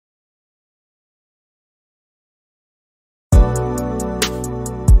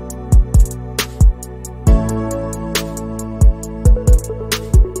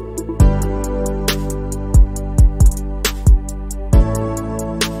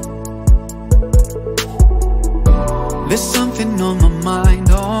There's something on my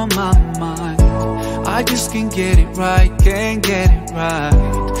mind, on my mind. I just can't get it right, can't get it right.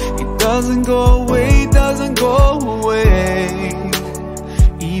 It doesn't go away, doesn't go away.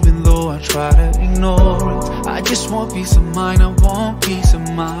 Even though I try to ignore it, I just want peace of mind, I want peace of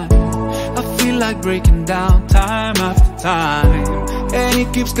mind. I feel like breaking down time after time, and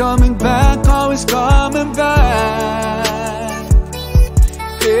it keeps coming back, always coming back.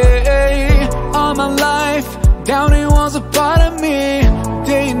 Hey, all my life, doubting was a part of me.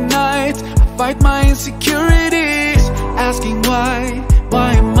 Day and night, I fight my insecurities, asking why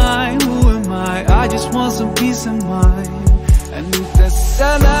am I, who am I? I just want some peace of mind. أنت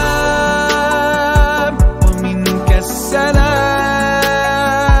السلام ومنك السلام،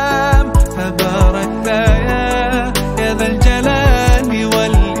 تباركت يا ذا الجلال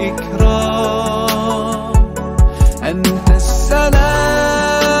والإكرام. أنت السلام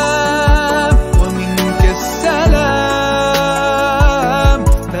ومنك السلام،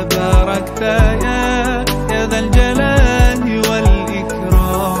 تباركت يا ذا الجلال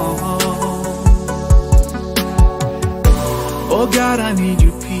والإكرام. Oh God, I need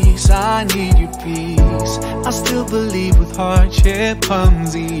your peace, I need your peace. I still believe with hardship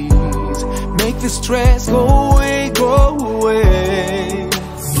comes ease. Make the stress go away, go away.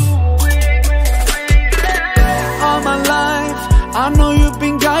 All my life, I know you've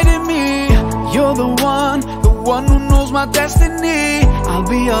been guiding me. You're the one who knows my destiny. I'll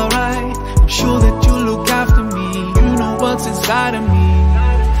be alright, I'm sure that you look after me. You know what's inside of me.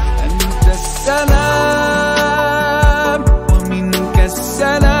 And the salam,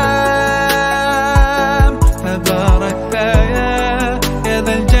 السلام، تباركت يا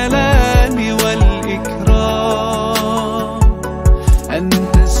ذا الجلال والإكرام.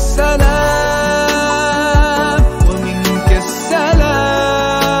 أنت السلام ومنك السلام،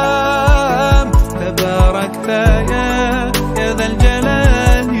 تباركت يا ذا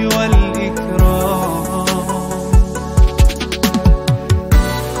الجلال والإكرام.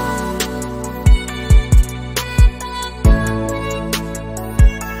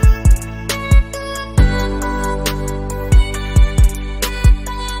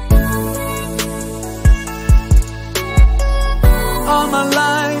 All my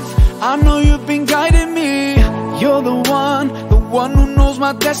life, I know you've been guiding me. You're the one who knows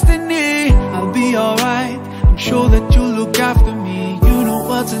my destiny. I'll be alright, I'm sure that you look after me. You know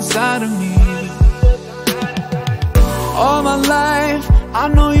what's inside of me. All my life, I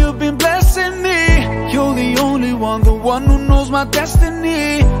know you've been blessing me. You're the only one who knows my destiny.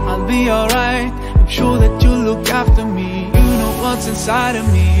 I'll be alright, I'm sure that you look after me. You know what's inside of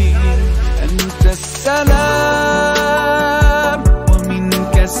me. And the salam